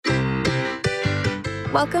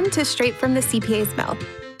Welcome to Straight from the CPA's Mouth,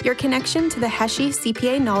 your connection to the HESI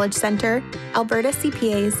CPA Knowledge Center, Alberta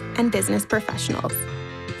CPAs, and business professionals.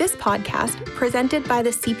 This podcast, presented by the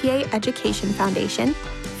CPA Education Foundation,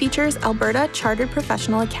 features Alberta Chartered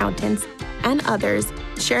Professional Accountants and others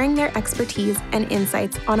sharing their expertise and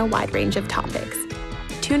insights on a wide range of topics.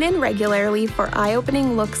 Tune in regularly for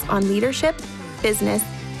eye-opening looks on leadership, business,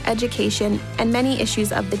 education, and many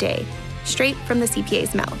issues of the day, straight from the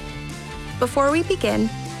CPA's mouth. Before we begin,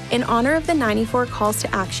 in honor of the 94 calls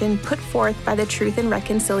to action put forth by the Truth and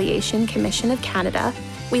Reconciliation Commission of Canada,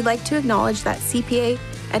 we'd like to acknowledge that CPA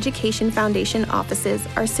Education Foundation offices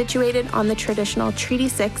are situated on the traditional Treaty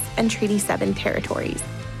 6 and Treaty 7 territories.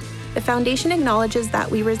 The Foundation acknowledges that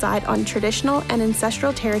we reside on traditional and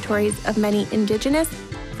ancestral territories of many Indigenous,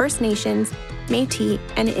 First Nations, Métis,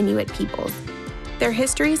 and Inuit peoples. Their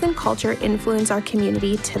histories and culture influence our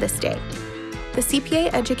community to this day. The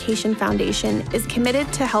CPA Education Foundation is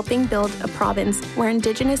committed to helping build a province where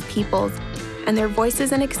Indigenous peoples and their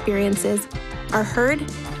voices and experiences are heard,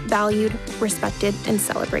 valued, respected, and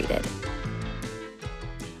celebrated.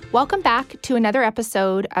 Welcome back to another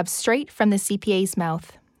episode of Straight from the CPA's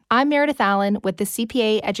Mouth. I'm Meredith Allen with the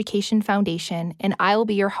CPA Education Foundation, and I will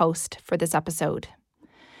be your host for this episode.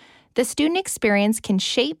 The student experience can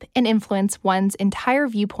shape and influence one's entire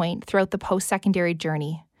viewpoint throughout the post-secondary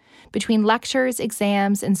journey. Between lectures,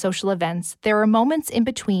 exams, and social events, there are moments in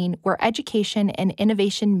between where education and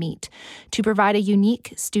innovation meet to provide a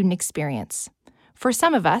unique student experience. For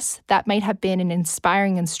some of us, that might have been an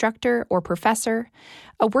inspiring instructor or professor,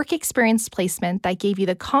 a work experience placement that gave you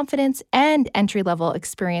the confidence and entry-level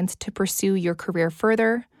experience to pursue your career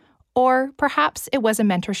further, or perhaps it was a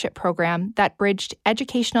mentorship program that bridged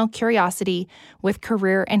educational curiosity with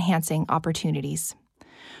career-enhancing opportunities.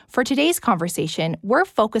 For today's conversation, we're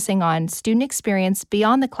focusing on student experience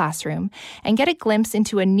beyond the classroom and get a glimpse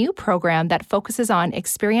into a new program that focuses on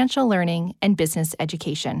experiential learning and business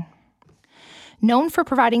education. Known for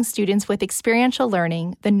providing students with experiential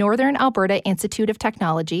learning, the Northern Alberta Institute of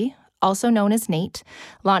Technology, also known as NAIT,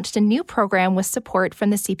 launched a new program with support from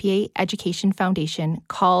the CPA Education Foundation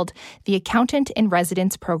called the Accountant in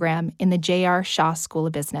Residence Program in the J.R. Shaw School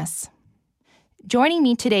of Business. Joining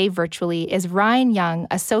me today virtually is Ryan Young,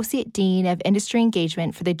 Associate Dean of Industry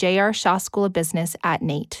Engagement for the J.R. Shaw School of Business at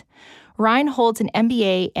NAIT. Ryan holds an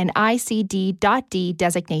MBA and ICD.D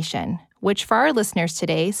designation, which for our listeners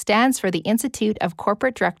today stands for the Institute of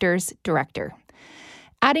Corporate Directors Director.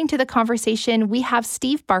 Adding to the conversation, we have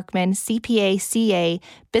Steve Barkman, CPA CA,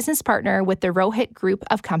 business partner with the Rohit Group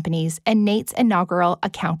of Companies and NAIT's inaugural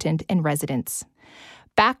Accountant in Residence.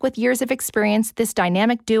 Back with years of experience, this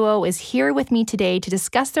dynamic duo is here with me today to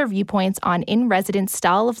discuss their viewpoints on in-residence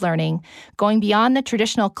style of learning, going beyond the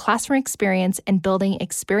traditional classroom experience and building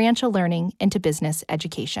experiential learning into business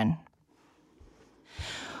education.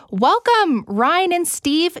 Welcome, Ryan and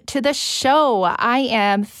Steve, to the show. I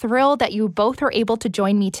am thrilled that you both are able to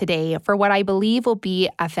join me today for what I believe will be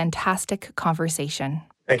a fantastic conversation.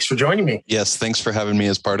 Thanks for joining me. Yes, thanks for having me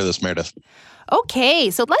as part of this, Meredith. Okay,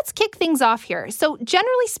 so let's kick things off here. So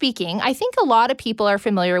generally speaking, I think a lot of people are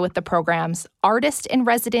familiar with the programs Artist in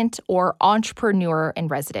Resident or Entrepreneur in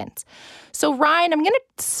Resident. So Ryan, I'm going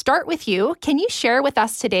to start with you. Can you share with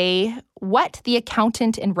us today what the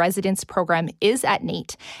Accountant in Residence program is at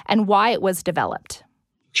NAIT and why it was developed?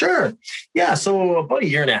 Sure. Yeah. So about a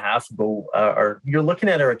year and a half ago, you're looking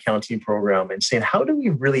at our accounting program and saying, how do we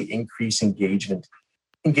really increase engagement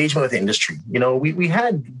with industry? You know, we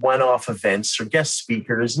had one-off events or guest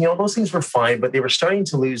speakers, you know, those things were fine, but they were starting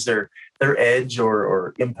to lose their edge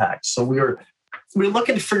or impact. So we were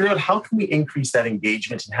looking to figure out how can we increase that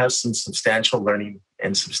engagement and have some substantial learning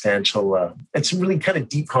and substantial and some really kind of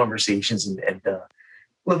deep conversations and a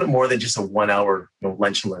little bit more than just a 1 hour,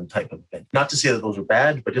 lunch and learn type of event. Not to say that those are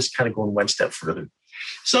bad, but just kind of going one step further.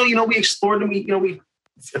 So, we explored and we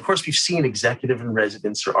of course, we've seen executive in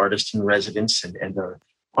residence or artist in residence, and our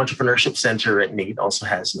entrepreneurship center at NAIT also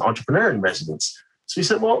has an entrepreneur in residence. So we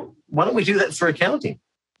said, well, why don't we do that for accounting?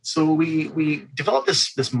 So we developed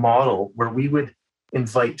this model where we would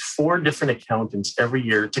invite 4 different accountants every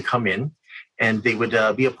year to come in, and they would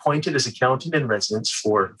be appointed as accountant in residence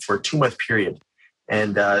for a 2-month period.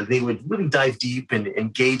 And they would really dive deep and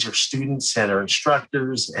engage our students and our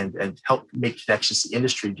instructors and help make connections to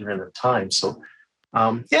industry during their time. So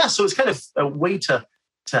so it's kind of a way to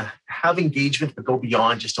have engagement, but go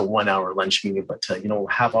beyond just a 1 hour lunch meeting, but to,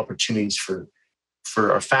 have opportunities for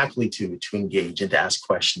our faculty to engage and to ask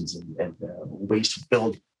questions and ways to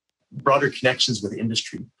build broader connections with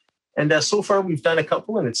industry. And so far we've done a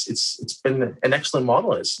couple, and it's been an excellent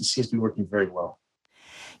model. It seems to be working very well.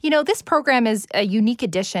 This program is a unique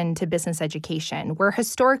addition to business education, where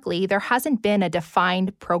historically there hasn't been a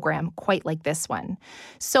defined program quite like this one.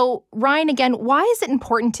 So, Ryan, again, why is it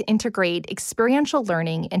important to integrate experiential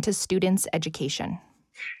learning into students' education?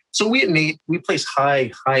 So we at NAIT, we place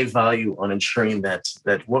high value on ensuring that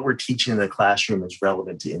what we're teaching in the classroom is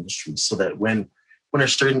relevant to industry, so that when our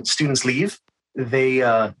students leave,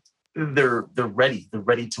 they're ready. They're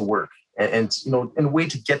ready to work. And in a way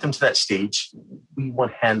to get them to that stage, we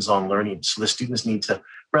want hands-on learning. So the students need to,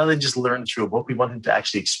 rather than just learn through a book, we want them to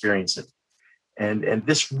actually experience it. And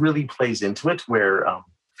this really plays into it, where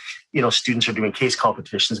students are doing case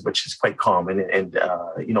competitions, which is quite common, and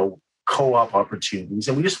co-op opportunities.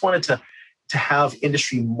 And we just wanted to have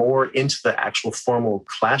industry more into the actual formal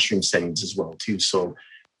classroom settings as well, too. So,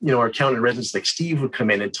 our accountant residents like Steve would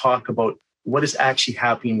come in and talk about what is actually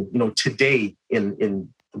happening, today in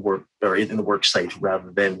the work, or in the work site, rather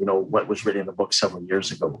than, what was written in the book several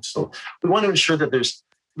years ago. So we want to ensure that there's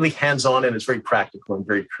really hands-on and it's very practical and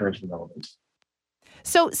very current and relevant.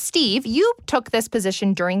 So, Steve, you took this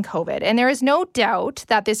position during COVID, and there is no doubt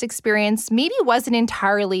that this experience maybe wasn't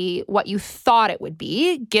entirely what you thought it would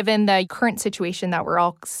be, given the current situation that we're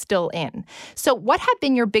all still in. So what have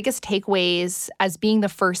been your biggest takeaways as being the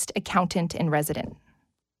first accountant in resident?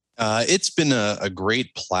 It's been a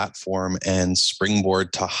great platform and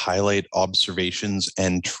springboard to highlight observations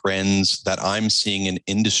and trends that I'm seeing in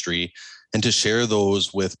industry, and to share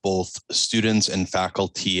those with both students and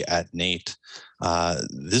faculty at NAIT.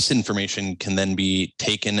 This information can then be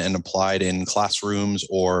taken and applied in classrooms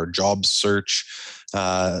or job search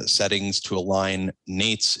settings to align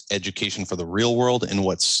NAIT's education for the real world and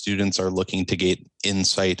what students are looking to get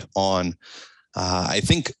insight on. I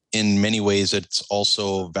think in many ways it's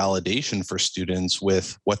also validation for students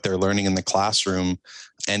with what they're learning in the classroom,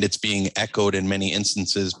 and it's being echoed in many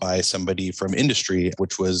instances by somebody from industry,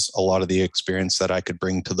 which was a lot of the experience that I could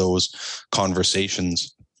bring to those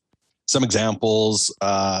conversations. Some examples,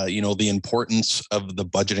 the importance of the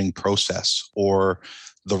budgeting process, or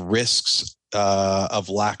the risks of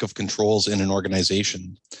lack of controls in an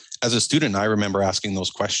organization. As a student, I remember asking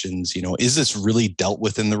those questions, is this really dealt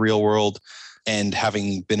with in the real world? And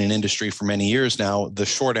having been in industry for many years now, the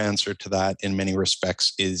short answer to that in many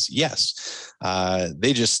respects is yes.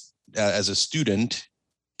 As a student,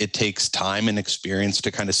 it takes time and experience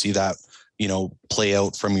to kind of see that, play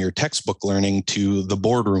out from your textbook learning to the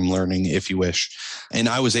boardroom learning, if you wish. And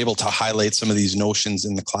I was able to highlight some of these notions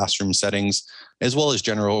in the classroom settings, as well as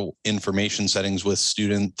general information settings with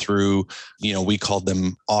student through, we called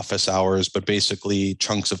them office hours, but basically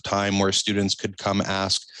chunks of time where students could come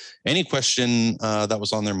ask any question that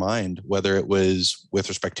was on their mind, whether it was with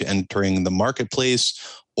respect to entering the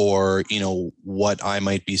marketplace, or, what I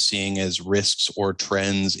might be seeing as risks or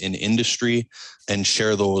trends in industry, and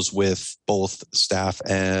share those with both staff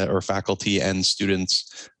or faculty and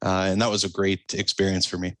students. And that was a great experience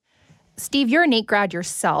for me. Steve, you're a NAIT grad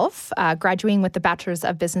yourself, graduating with the Bachelor's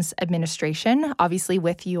of Business Administration, obviously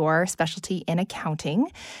with your specialty in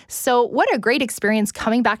accounting. So what a great experience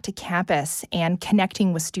coming back to campus and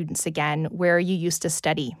connecting with students again where you used to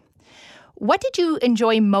study. What did you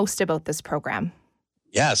enjoy most about this program?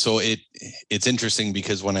 Yeah, so it's interesting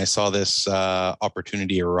because when I saw this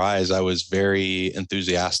opportunity arise, I was very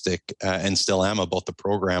enthusiastic and still am about the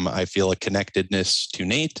program. I feel a connectedness to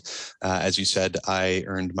NAIT. As you said, I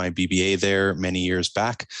earned my BBA there many years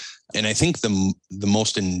back. And I think the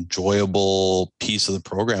most enjoyable piece of the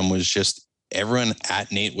program was just everyone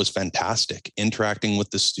at NAIT was fantastic. Interacting with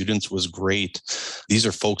the students was great. These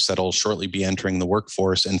are folks that'll shortly be entering the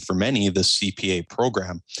workforce, and for many, the CPA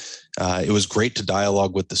program. It was great to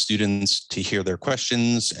dialogue with the students, to hear their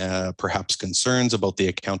questions, perhaps concerns about the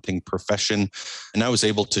accounting profession. And I was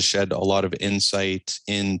able to shed a lot of insight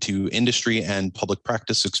into industry and public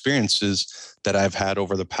practice experiences that I've had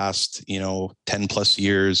over the past, 10 plus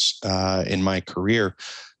years in my career.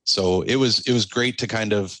 So it was great to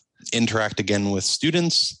kind of interact again with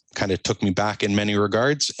students, kind of took me back in many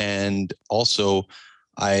regards. And also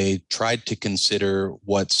I tried to consider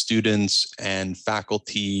what students and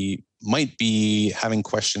faculty might be having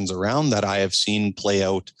questions around that I have seen play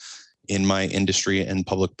out in my industry and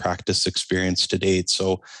public practice experience to date.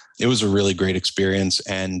 So it was a really great experience,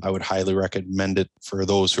 and I would highly recommend it for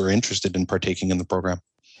those who are interested in partaking in the program.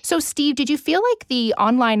 So, Steve, did you feel like the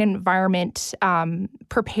online environment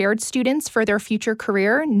prepared students for their future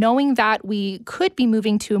career, knowing that we could be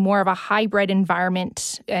moving to more of a hybrid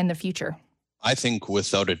environment in the future? I think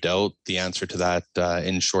without a doubt, the answer to that,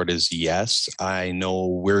 in short, is yes. I know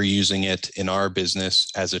we're using it in our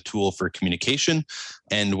business as a tool for communication,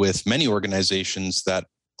 and with many organizations that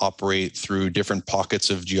operate through different pockets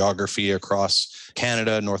of geography across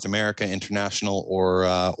Canada, North America, international, or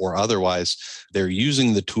otherwise. They're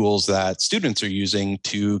using the tools that students are using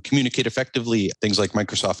to communicate effectively, things like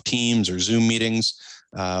Microsoft Teams or Zoom meetings,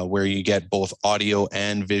 where you get both audio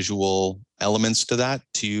and visual elements to that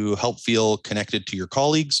to help feel connected to your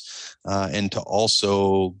colleagues and to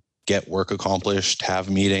also get work accomplished, have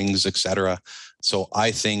meetings, etc. So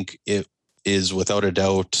I think it is without a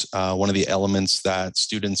doubt one of the elements that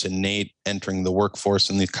students in NAIT entering the workforce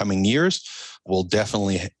in the coming years will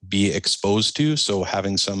definitely be exposed to. So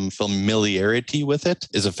having some familiarity with it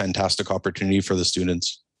is a fantastic opportunity for the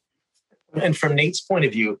students. And from NAIT's point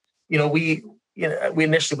of view, we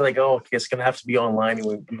initially were like, oh, okay, it's going to have to be online.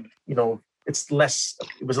 And it was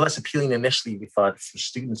less appealing initially, we thought, for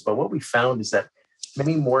students. But what we found is that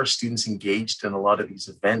many more students engaged in a lot of these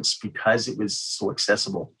events because it was so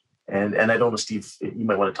accessible. And I don't know, Steve, you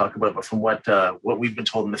might want to talk about it, but from what we've been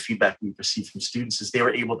told and the feedback we've received from students is they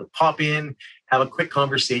were able to pop in, have a quick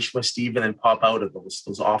conversation with Steve, and then pop out of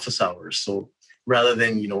those office hours. So rather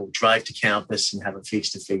than, drive to campus and have a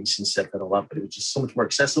face-to-face and set that all up, but it was just so much more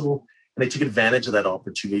accessible. And they took advantage of that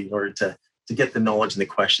opportunity in order to get the knowledge and the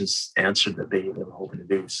questions answered that they were hoping to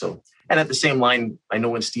do. So, and at the same line, I know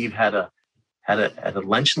when Steve had a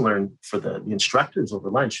lunch and learn for the instructors over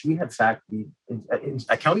lunch, we had faculty,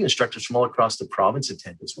 accounting instructors from all across the province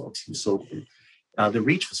attend as well too. So the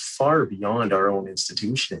reach was far beyond our own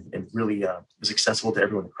institution and really was accessible to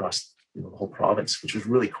everyone across the whole province, which was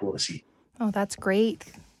really cool to see. Oh, that's great.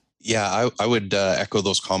 Yeah, I would echo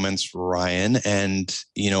those comments, Ryan. And,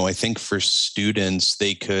 I think for students,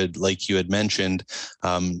 they could, like you had mentioned,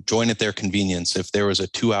 join at their convenience. If there was a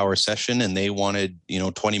 2-hour session and they wanted,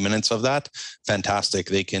 20 minutes of that, fantastic.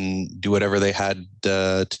 They can do whatever they had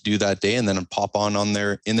to do that day and then pop on in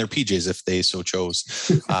their PJs if they so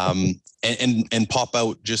chose. And pop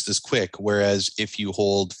out just as quick. Whereas if you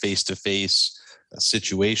hold face-to-face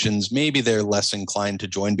situations, maybe they're less inclined to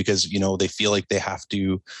join because, they feel like they have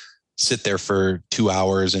to sit there for 2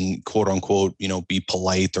 hours and quote unquote, be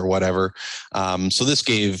polite or whatever. So this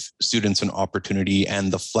gave students an opportunity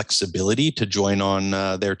and the flexibility to join on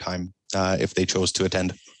their time if they chose to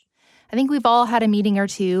attend. I think we've all had a meeting or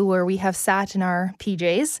two where we have sat in our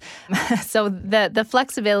PJs. So the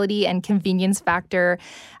flexibility and convenience factor,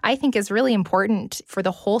 I think, is really important for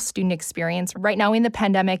the whole student experience right now in the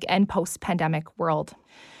pandemic and post-pandemic world.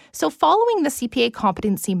 So following the CPA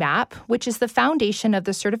competency map, which is the foundation of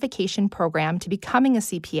the certification program to becoming a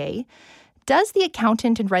CPA, does the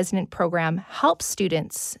accountant in resident program help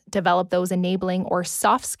students develop those enabling or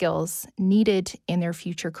soft skills needed in their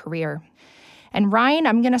future career? And Ryan,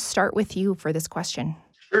 I'm going to start with you for this question.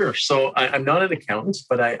 Sure. So I'm not an accountant,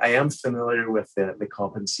 but I am familiar with the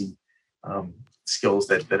competency skills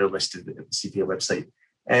that are listed at the CPA website.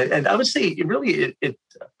 And I would say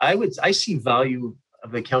I see value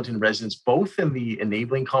of the accountant in residence, both in the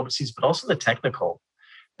enabling competencies, but also the technical.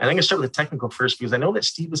 And I'm going to start with the technical first, because I know that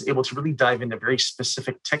Steve was able to really dive into very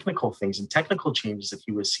specific technical things and technical changes that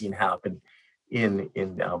he was seeing happen in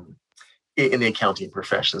the accounting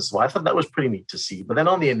profession. So I thought that was pretty neat to see. But then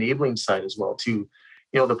on the enabling side as well, too,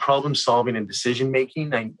 the problem solving and decision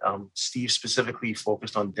making, Steve specifically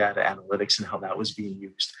focused on data analytics and how that was being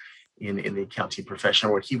used in the accounting profession,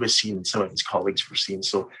 or what he was seeing and some of his colleagues were seeing.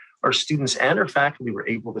 So our students and our faculty were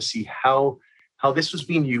able to see how this was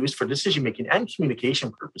being used for decision-making and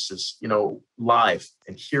communication purposes, live,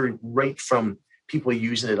 and hearing right from people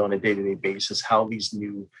using it on a day-to-day basis, how these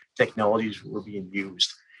new technologies were being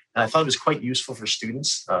used. And I thought it was quite useful for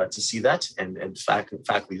students to see that, and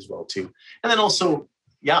faculty as well, too. And then also,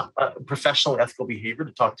 professional ethical behavior,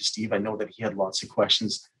 to talk to Steve. I know that he had lots of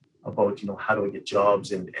questions about, how do I get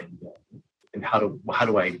jobs and how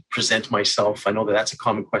do I present myself? I know that that's a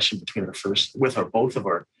common question between both of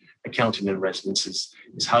our accounting and residents is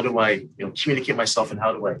how do I communicate myself and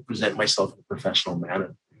how do I present myself in a professional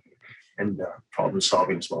manner, and problem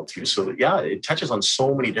solving as well too. So it touches on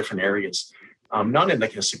so many different areas, not in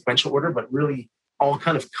like a sequential order, but really all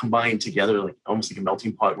kind of combined together, like almost like a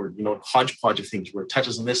melting pot where hodgepodge of things where it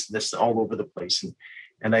touches on this all over the place,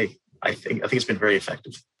 and I think it's been very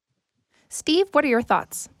effective. Steve, what are your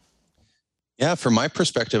thoughts? Yeah, from my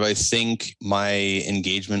perspective, I think my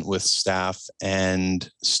engagement with staff and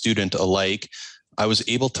student alike, I was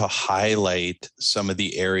able to highlight some of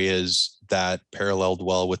the areas that paralleled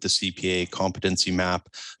well with the CPA competency map.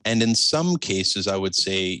 And in some cases, I would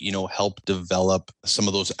say, help develop some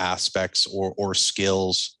of those aspects or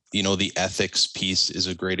skills. The ethics piece is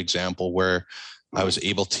a great example where I was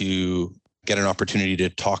able to get an opportunity to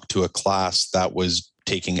talk to a class that was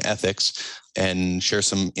taking ethics and share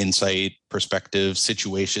some insight, perspective,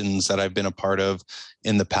 situations that I've been a part of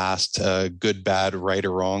in the past, good, bad, right,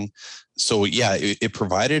 or wrong. So yeah, it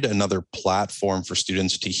provided another platform for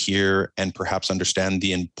students to hear and perhaps understand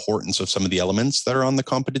the importance of some of the elements that are on the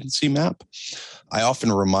competency map. I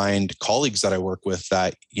often remind colleagues that I work with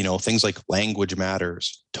that, things like language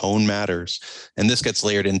matters, tone matters, and this gets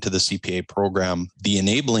layered into the CPA program. The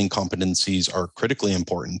enabling competencies are critically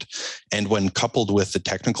important, and when coupled with the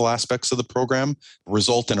technical aspects of the program,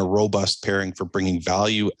 result in a robust pairing for bringing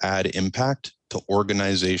value add impact to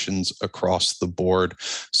organizations across the board.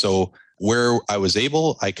 So where I was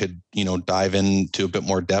able, I could, dive into a bit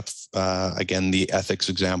more depth. Again, the ethics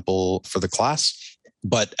example for the class.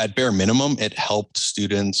 But at bare minimum, it helped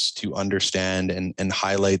students to understand and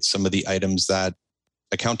highlight some of the items that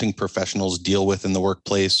accounting professionals deal with in the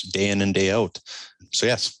workplace day in and day out. So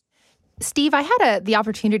yes. Steve, I had the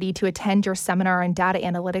opportunity to attend your seminar on data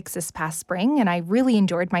analytics this past spring, and I really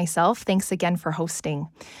enjoyed myself. Thanks again for hosting.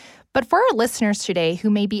 But for our listeners today who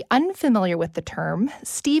may be unfamiliar with the term,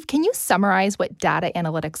 Steve, can you summarize what data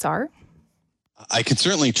analytics are? I can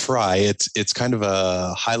certainly try. It's kind of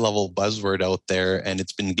a high-level buzzword out there, and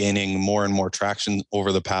it's been gaining more and more traction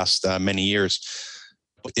over the past many years.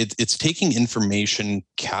 It's taking information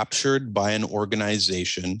captured by an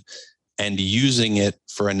organization and using it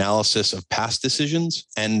for analysis of past decisions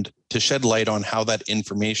and to shed light on how that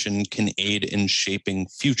information can aid in shaping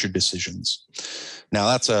future decisions. Now,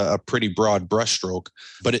 that's a pretty broad brushstroke,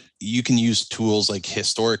 but you can use tools like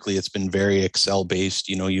historically, it's been very Excel-based.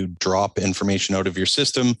 You drop information out of your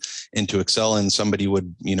system into Excel and somebody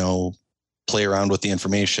would, play around with the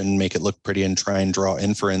information, make it look pretty and try and draw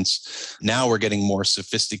inference. Now we're getting more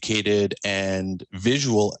sophisticated and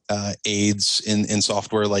visual aids in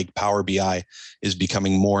software like Power BI is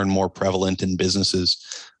becoming more and more prevalent in businesses.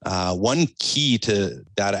 One key to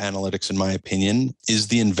data analytics, in my opinion, is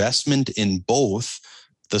the investment in both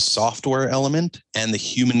the software element and the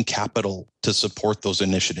human capital to support those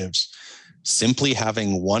initiatives. Simply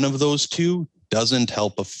having one of those two doesn't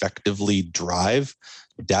help effectively drive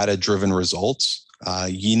data-driven results.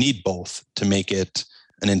 You need both to make it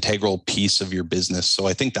an integral piece of your business. So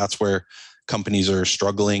I think that's where companies are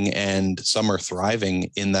struggling and some are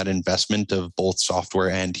thriving in that investment of both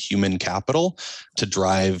software and human capital to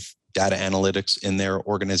drive data analytics in their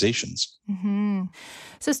organizations. Mm-hmm.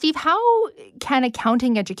 So Steve, how can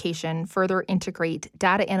accounting education further integrate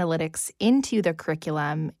data analytics into the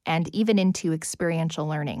curriculum and even into experiential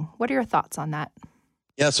learning? What are your thoughts on that?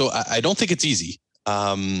 Yeah, so I don't think it's easy.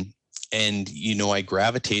 I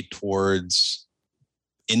gravitate towards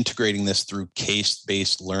integrating this through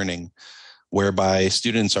case-based learning, whereby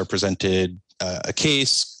students are presented a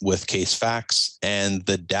case with case facts and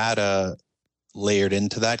the data layered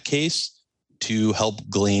into that case to help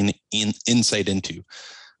glean insight into.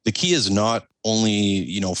 The key is not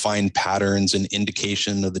only, find patterns and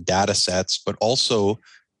indication of the data sets, but also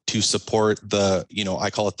to support the, I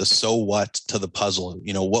call it the so what to the puzzle.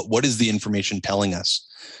 What is the information telling us?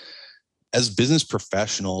 As business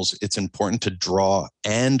professionals, it's important to draw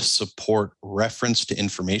and support reference to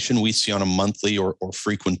information we see on a monthly or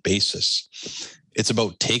frequent basis. It's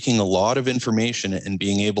about taking a lot of information and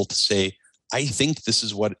being able to say, I think this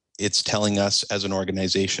is what it's telling us as an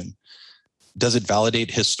organization. Does it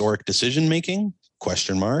validate historic decision-making? ?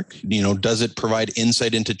 Does it provide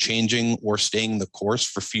insight into changing or staying the course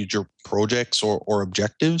for future projects or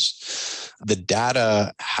objectives? The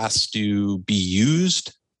data has to be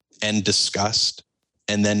used and discussed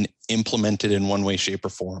and then implemented in one way, shape, or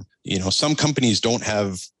form. Some companies don't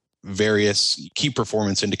have various key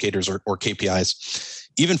performance indicators or KPIs.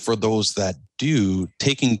 Even for those that do,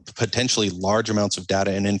 taking potentially large amounts of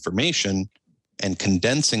data and information and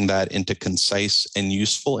condensing that into concise and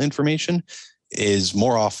useful information is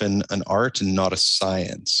more often an art and not a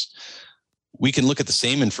science. We can look at the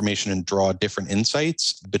same information and draw different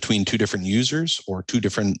insights between two different users or two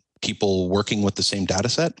different people working with the same data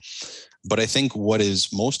set. But I think what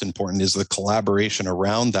is most important is the collaboration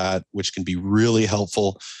around that, which can be really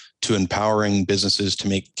helpful to empowering businesses to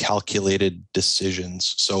make calculated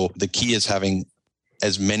decisions. So the key is having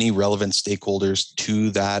as many relevant stakeholders to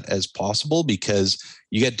that as possible, because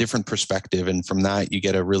you get different perspective. And from that, you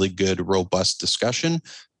get a really good, robust discussion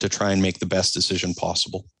to try and make the best decision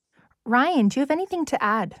possible. Ryan, do you have anything to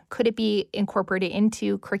add? Could it be incorporated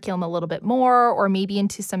into curriculum a little bit more, or maybe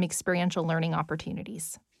into some experiential learning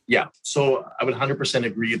opportunities? Yeah, so I would 100%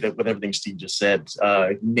 agree that with everything Steve just said.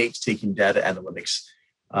 Nate's taking data analytics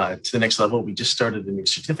to the next level. We just started a new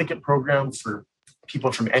certificate program for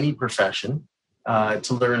people from any profession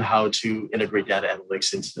to learn how to integrate data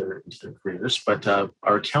analytics into their careers. But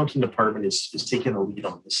our accounting department is taking the lead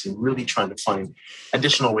on this and really trying to find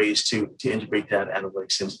additional ways to integrate data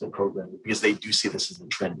analytics into the program, because they do see this as a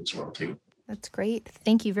trend as well too. That's great.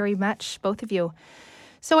 Thank you very much, both of you.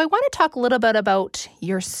 So I want to talk a little bit about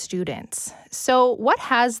your students. So what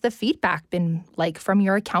has the feedback been like from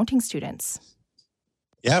your accounting students?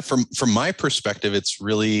 Yeah, from my perspective, it's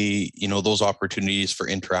really, those opportunities for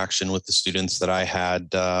interaction with the students that I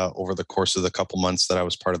had over the course of the couple months that I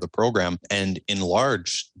was part of the program. And in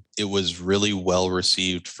large, it was really well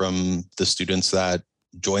received from the students that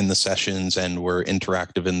joined the sessions and were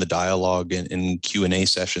interactive in the dialogue and in Q&A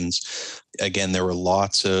sessions. Again, there were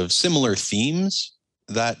lots of similar themes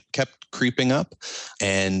that kept creeping up.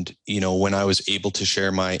 And, when I was able to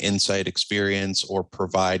share my insight, experience, or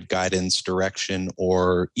provide guidance, direction,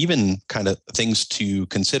 or even kind of things to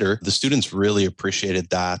consider, the students really appreciated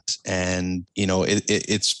that. And,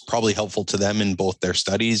 it's probably helpful to them in both their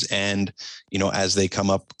studies and, as they come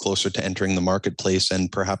up closer to entering the marketplace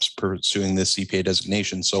and perhaps pursuing the CPA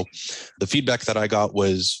designation. So the feedback that I got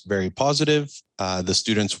was very positive. The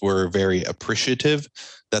students were very appreciative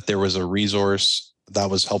that there was a resource that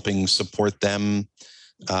was helping support them,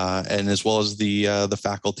 and as well as the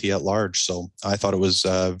faculty at large. So I thought it was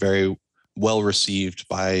very well received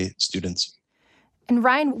by students. And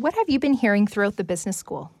Ryan, what have you been hearing throughout the business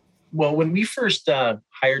school? Well, when we first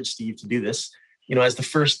hired Steve to do this, as the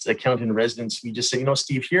first accountant in residence, we just said,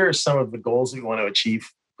 Steve, here are some of the goals we want to achieve.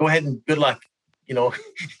 Go ahead and good luck.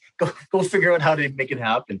 Go figure out how to make it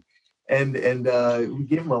happen. And we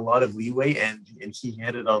gave him a lot of leeway, and he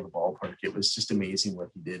hit it out of the ballpark. It was just amazing what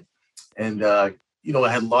he did. And, I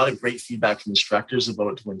had a lot of great feedback from instructors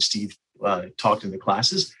about when Steve talked in the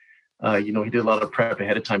classes. He did a lot of prep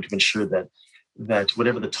ahead of time to ensure that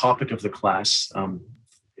whatever the topic of the class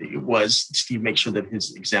it was, Steve make sure that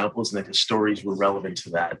his examples and that his stories were relevant to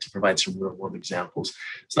that, to provide some real world examples.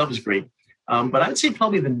 So that was great. But I'd say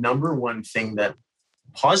probably the number one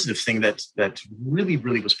positive thing that really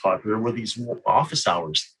was popular were these office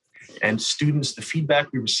hours. And students, the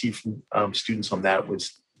feedback we received from students on that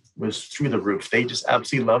was through the roof. They just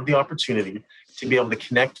absolutely loved the opportunity to be able to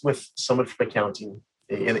connect with someone from accounting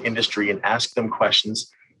in the industry and ask them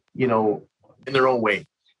questions, in their own way.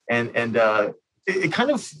 And it kind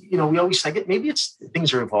of, we always, maybe it's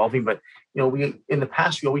things are evolving, but in the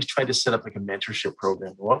past, we always tried to set up like a mentorship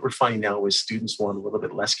program. What we're finding now is students want a little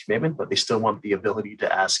bit less commitment, but they still want the ability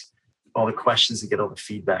to ask all the questions and get all the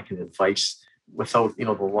feedback and advice without, the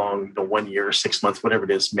long, 1 year or 6 months, whatever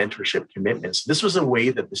it is, mentorship commitments. This was a way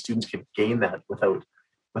that the students could gain that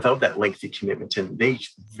without that lengthy commitment. And they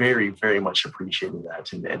very, very much appreciated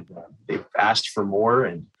that. And they've asked for more,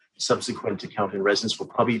 and subsequent accounting residents will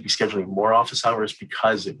probably be scheduling more office hours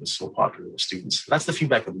because it was so popular with students. That's the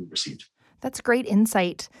feedback that we received. That's great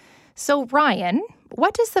insight. So Ryan,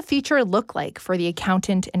 what does the future look like for the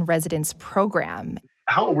Accountant in Residence program?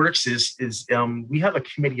 How it works is we have a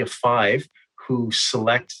committee of 5 who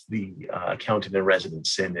select the accountant in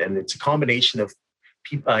residence, and it's a combination of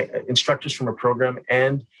instructors from a program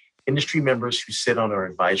and industry members who sit on our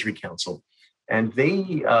advisory council, and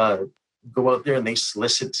they go out there and they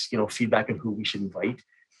solicit feedback on who we should invite,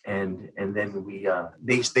 and then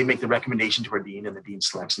they make the recommendation to our dean, and the dean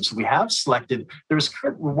selects them. So we have selected. There's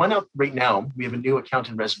one out right now. We have a new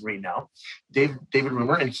accountant resident right now, David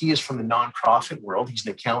Rumer, and he is from the nonprofit world. He's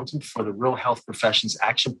an accountant for the Rural Health Professions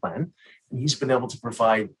Action Plan, and he's been able to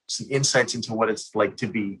provide some insights into what it's like to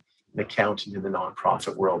be an accountant in the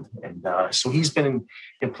nonprofit world. And so he's been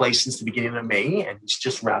in place since the beginning of May, and he's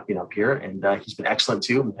just wrapping up here. And he's been excellent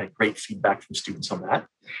too. We've had great feedback from students on that.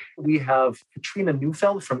 We have Katrina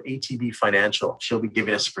Neufeld from ATB Financial. She'll be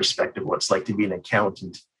giving us a perspective of what it's like to be an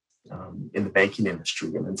accountant in the banking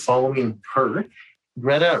industry. And then following her,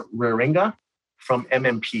 Greta Raringa from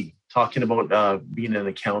MMP, talking about being an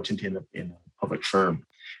accountant in a public firm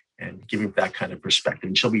and giving that kind of perspective.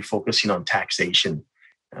 And she'll be focusing on taxation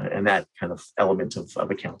and that kind of element of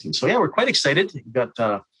accounting. So yeah, we're quite excited. We've got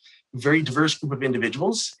a very diverse group of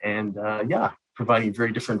individuals, and providing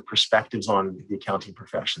very different perspectives on the accounting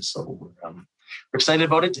profession. So we're excited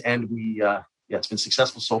about it, and it's been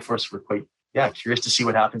successful so far. So we're quite curious to see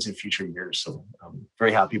what happens in future years. So I'm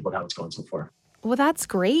very happy about how it's going so far. Well, that's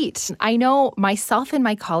great. I know myself and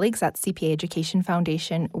my colleagues at CPA Education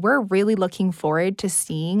Foundation, we're really looking forward to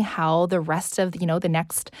seeing how the rest of, the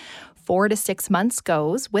next 4 to 6 months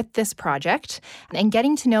goes with this project, and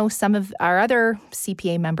getting to know some of our other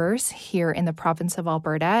CPA members here in the province of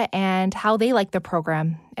Alberta and how they like the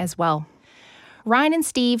program as well. Ryan and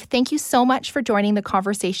Steve, thank you so much for joining the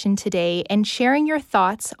conversation today and sharing your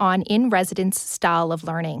thoughts on in-residence style of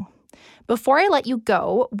learning. Before I let you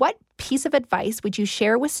go, what piece of advice would you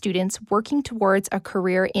share with students working towards a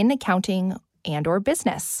career in accounting and or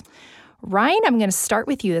business? Ryan, I'm going to start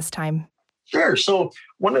with you this time. Sure. So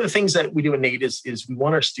one of the things that we do in NAIT is we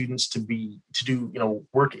want our students to do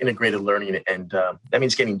work integrated learning, and that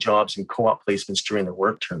means getting jobs and co-op placements during their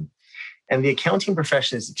work term. And the accounting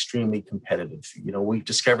profession is extremely competitive. We've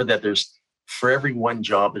discovered that for every one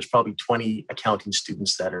job, there's probably 20 accounting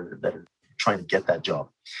students that are trying to get that job.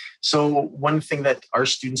 So one thing that our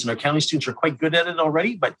students and our accounting students are quite good at it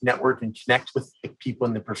already, but network and connect with people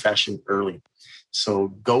in the profession early. So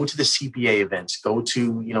go to the CPA events, go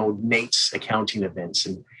to, NAIT's accounting events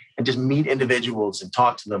and just meet individuals and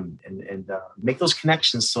talk to them and make those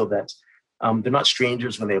connections so that they're not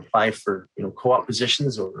strangers when they apply for, co-op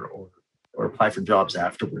positions or apply for jobs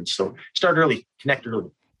afterwards. So start early, connect early.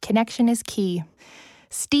 Connection is key.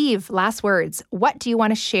 Steve, last words. What do you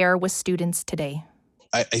want to share with students today?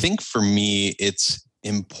 I think for me, it's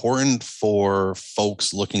important for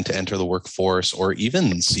folks looking to enter the workforce or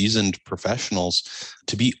even seasoned professionals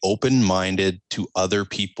to be open-minded to other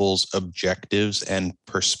people's objectives and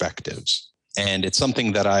perspectives. And it's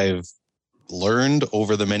something that I've learned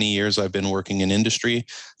over the many years I've been working in industry.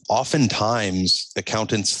 Oftentimes,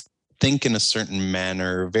 accountants think in a certain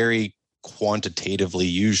manner, very quantitatively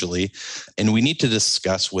usually, and we need to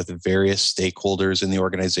discuss with various stakeholders in the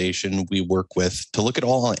organization we work with to look at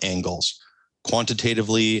all angles,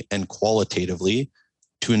 quantitatively and qualitatively,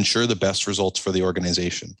 to ensure the best results for the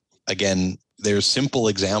organization. Again, there's simple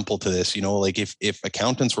example to this, like if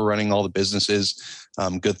accountants were running all the businesses,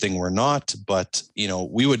 good thing we're not, but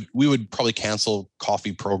we would probably cancel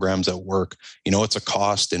coffee programs at work. It's a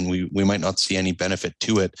cost and we might not see any benefit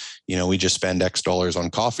to it. We just spend X dollars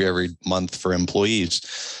on coffee every month for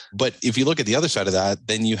employees. But if you look at the other side of that,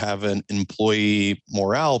 then you have an employee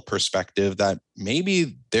morale perspective that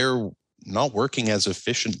maybe they're not working as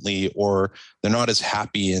efficiently or they're not as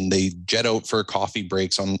happy and they jet out for coffee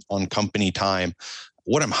breaks on company time.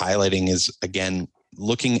 What I'm highlighting is, again,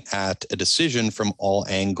 looking at a decision from all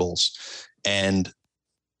angles. And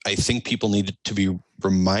I think people need to be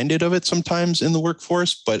reminded of it sometimes in the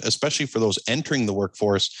workforce, but especially for those entering the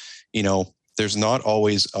workforce, there's not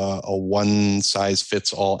always a one size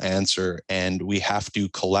fits all answer. And we have to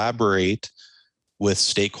collaborate with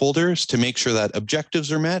stakeholders to make sure that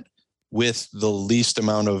objectives are met with the least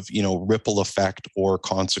amount of, ripple effect or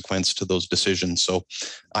consequence to those decisions. So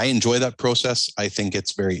I enjoy that process. I think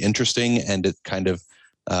it's very interesting and it kind of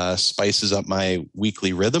spices up my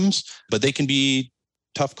weekly rhythms, but they can be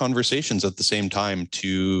tough conversations at the same time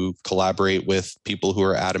to collaborate with people who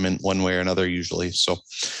are adamant one way or another usually. So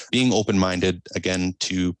being open-minded, again,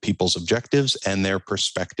 to people's objectives and their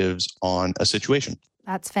perspectives on a situation.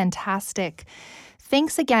 That's fantastic.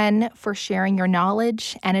 Thanks again for sharing your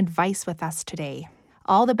knowledge and advice with us today.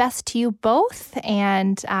 All the best to you both,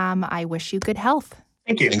 and I wish you good health.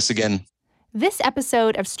 Thank you. Thanks again. This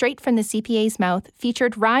episode of Straight from the CPA's Mouth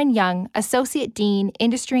featured Ryan Young, Associate Dean,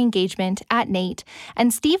 Industry Engagement at NAIT,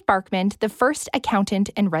 and Steve Barkman, the first accountant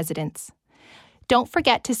in residence. Don't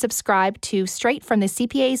forget to subscribe to Straight from the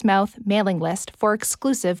CPA's Mouth mailing list for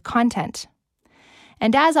exclusive content.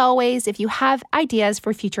 And as always, if you have ideas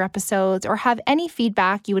for future episodes or have any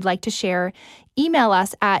feedback you would like to share, email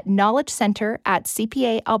us at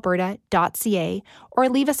knowledgecenter@cpaalberta.ca or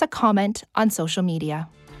leave us a comment on social media.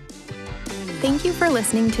 Thank you for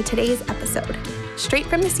listening to today's episode. Straight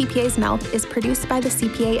from the CPA's Mouth is produced by the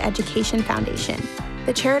CPA Education Foundation,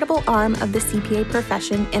 the charitable arm of the CPA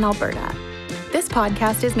profession in Alberta. This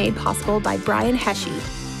podcast is made possible by Brian Heshey,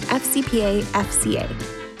 FCPA FCA.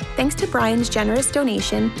 Thanks to Brian's generous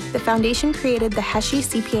donation, the Foundation created the Heshey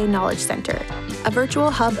CPA Knowledge Center, a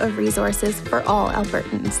virtual hub of resources for all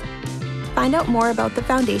Albertans. Find out more about the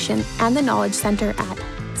Foundation and the Knowledge Center at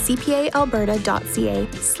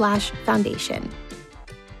cpaalberta.ca/foundation.